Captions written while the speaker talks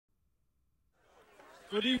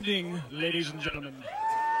Good evening, ladies and gentlemen.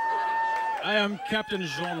 I am Captain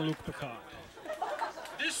Jean-Luc Picard.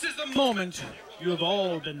 This is the moment you have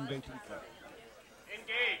all been waiting for.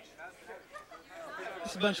 Engage.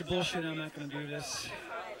 This is a bunch of bullshit. I'm not going to do this.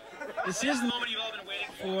 This is the moment you've all been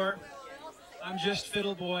waiting for. I'm just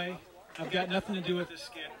Fiddle Boy. I've got nothing to do with this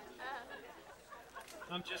skit.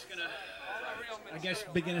 I'm just going to, I guess,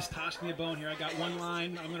 begin to toss me a bone here. I got one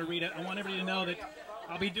line. I'm going to read it. I want everybody to know that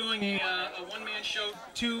I'll be doing a one-man show,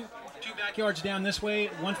 two backyards down this way,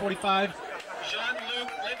 145.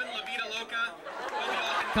 Jean-Luc, living La Vida Loca.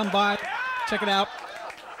 Come by, check it out.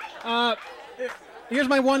 Here's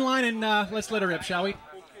my one line, and let's let her rip, shall we?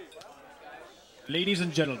 Ladies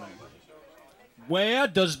and gentlemen, where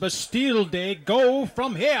does Bastille Day go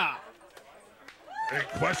from here? A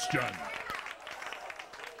question.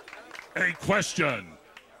 A question.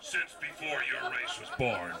 Since before your race was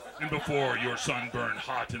born, and before your sun burned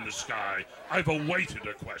hot in the sky, I've awaited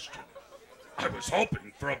a question. I was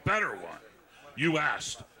hoping for a better one. You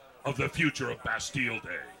asked of the future of Bastille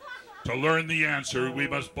Day. To learn the answer, we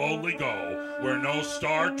must boldly go where no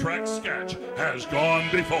Star Trek sketch has gone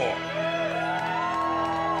before.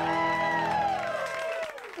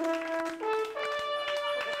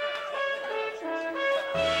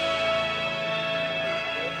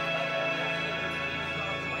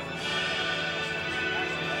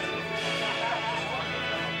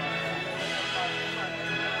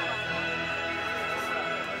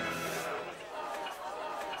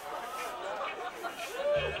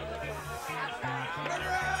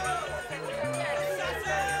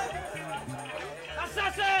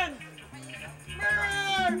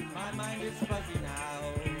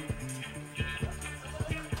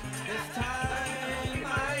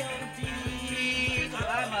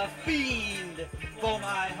 For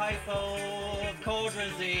my hypo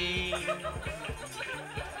Cordrazine.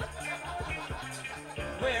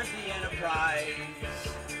 Where's the Enterprise?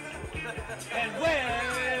 And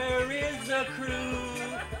where is the crew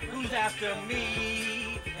who's after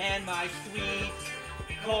me and my sweet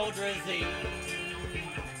Cordrazine?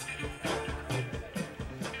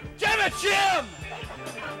 Damn it, Jim!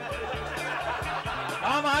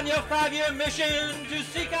 I'm on your 5-year mission to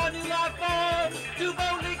seek out new life forms, to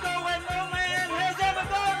boldly go where no man has ever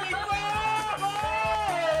gone before.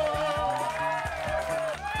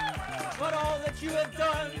 But all that you have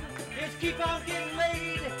done is keep on getting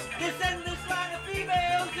laid. This endless line of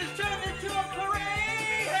females is turned into a parade.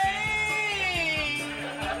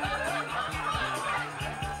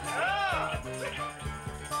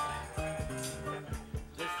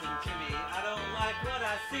 Listen, Jimmy, I don't like what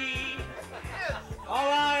I see. All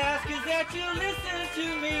I ask is that you listen to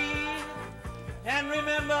me and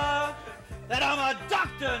remember that I'm a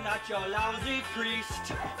doctor, not your lousy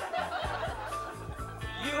priest.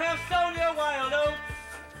 You have sown your wild oats,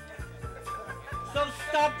 so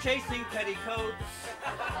stop chasing petticoats,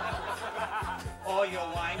 or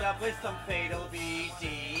you'll wind up with some fatal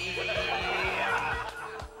BD.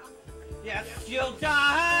 Yes, you'll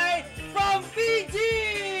die from BD.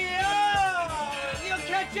 Oh, you'll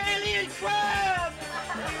catch alien crab.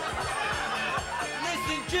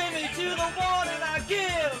 Listen, Jimmy, to the warning I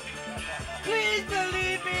give. Please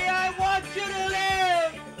believe me, I want you to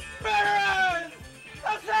live. Murderers!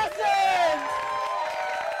 Assassins!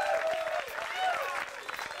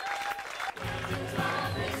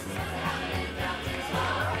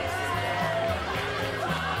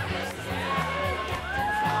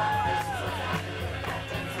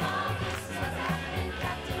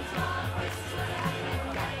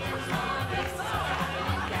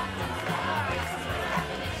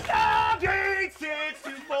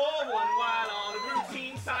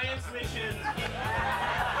 Mission.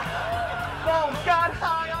 Bones got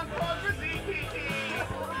high on Cordrazine PT. He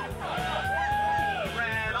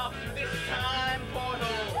ran off to this time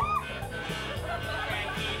portal, and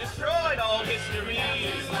he destroyed all history.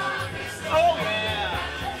 Oh yeah,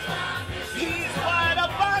 he's wide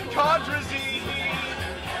up on Cordrazine.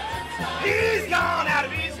 He's gone out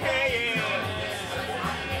of his head.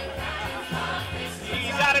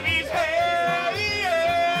 He's out of his head.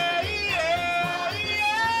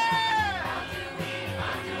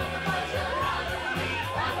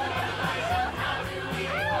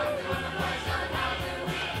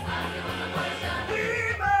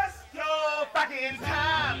 In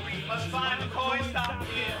time, we must find the coin, stop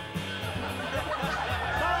him.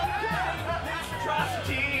 This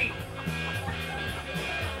atrocity.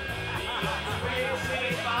 We'll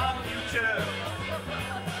save our future.